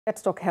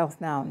Let's talk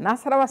health now.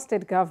 Nasarawa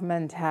state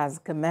government has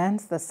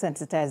commenced the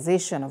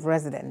sensitization of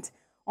residents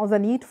on the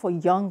need for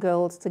young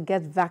girls to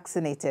get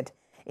vaccinated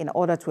in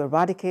order to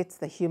eradicate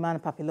the human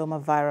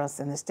papilloma virus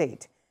in the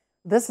state.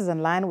 This is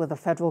in line with the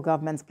federal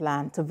government's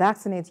plan to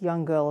vaccinate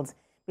young girls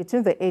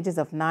between the ages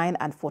of 9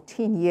 and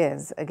 14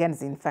 years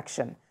against the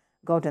infection.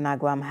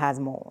 Govt has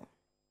more.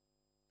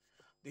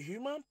 The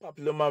human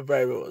papilloma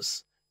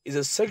virus is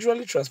a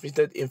sexually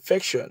transmitted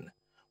infection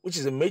which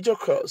is a major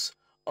cause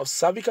of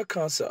cervical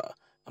cancer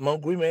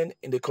among women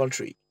in the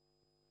country.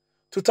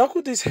 To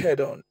tackle this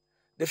head-on,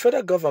 the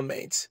federal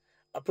government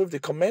approved the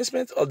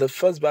commencement of the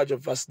first batch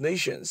of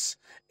vaccinations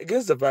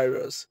against the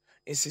virus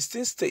in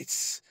 16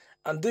 states,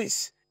 and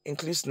this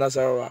includes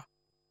Nasarawa.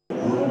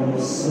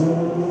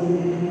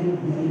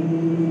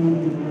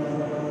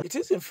 It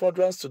is in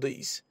furtherance to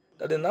this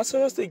that the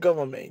Nasarawa state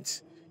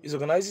government is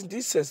organizing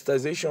this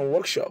sensitization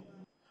workshop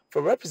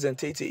for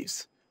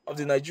representatives of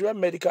the Nigeria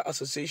Medical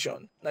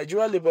Association,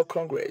 Nigeria Labour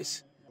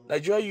Congress,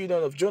 Nigeria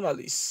Union of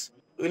Journalists,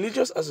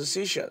 religious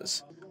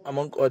associations,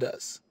 among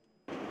others.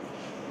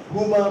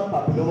 Human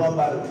Papilloma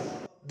Virus.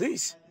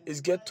 This is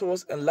geared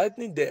towards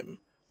enlightening them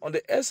on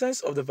the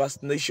essence of the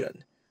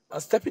vaccination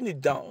and stepping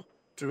it down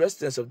to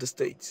residents of the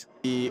state.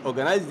 We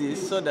organize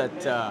this so that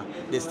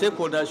the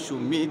stakeholders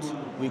should meet,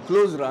 we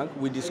close rank,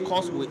 we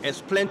discuss, we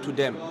explain to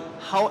them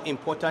how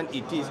important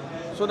it is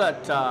so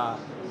that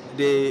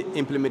the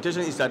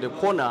implementation is at the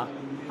corner.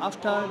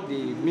 After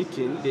the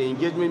meeting, the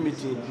engagement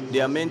meeting,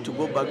 they are meant to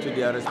go back to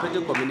their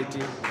respective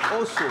community,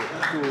 also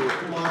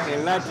to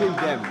enlighten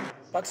them.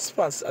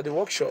 Participants at the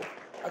workshop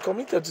are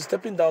committed to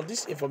stepping down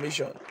this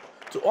information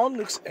to all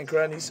nooks and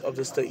crannies of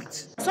the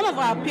state. Some of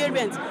our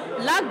parents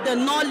lack the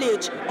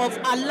knowledge of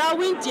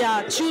allowing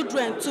their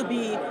children to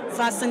be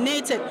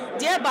vaccinated.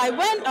 Thereby,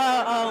 when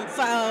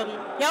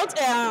health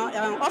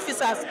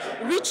officers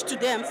reach to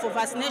them for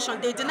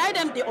vaccination, they deny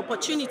them the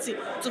opportunity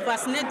to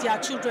vaccinate their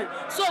children.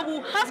 So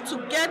we have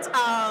to get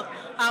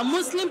our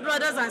Muslim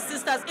brothers and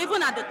sisters,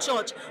 even at the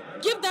church,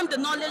 give them the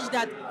knowledge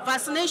that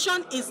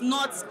vaccination is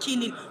not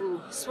killing. We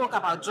spoke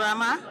about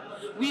drama.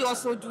 We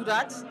also do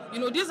that. You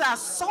know, these are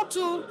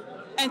subtle,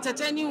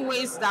 entertaining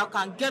ways that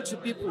can get to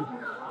people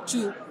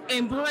to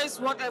embrace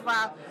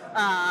whatever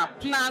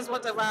plans,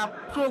 whatever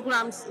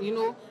programs,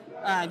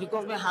 the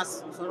government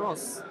has for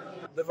us.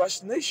 The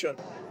vaccination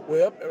will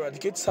help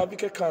eradicate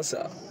cervical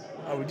cancer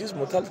and reduce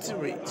mortality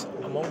rate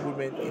among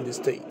women in the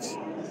state.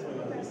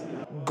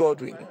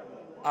 Godwin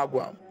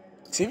Agwam,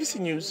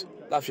 TVC News,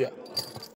 Lafia.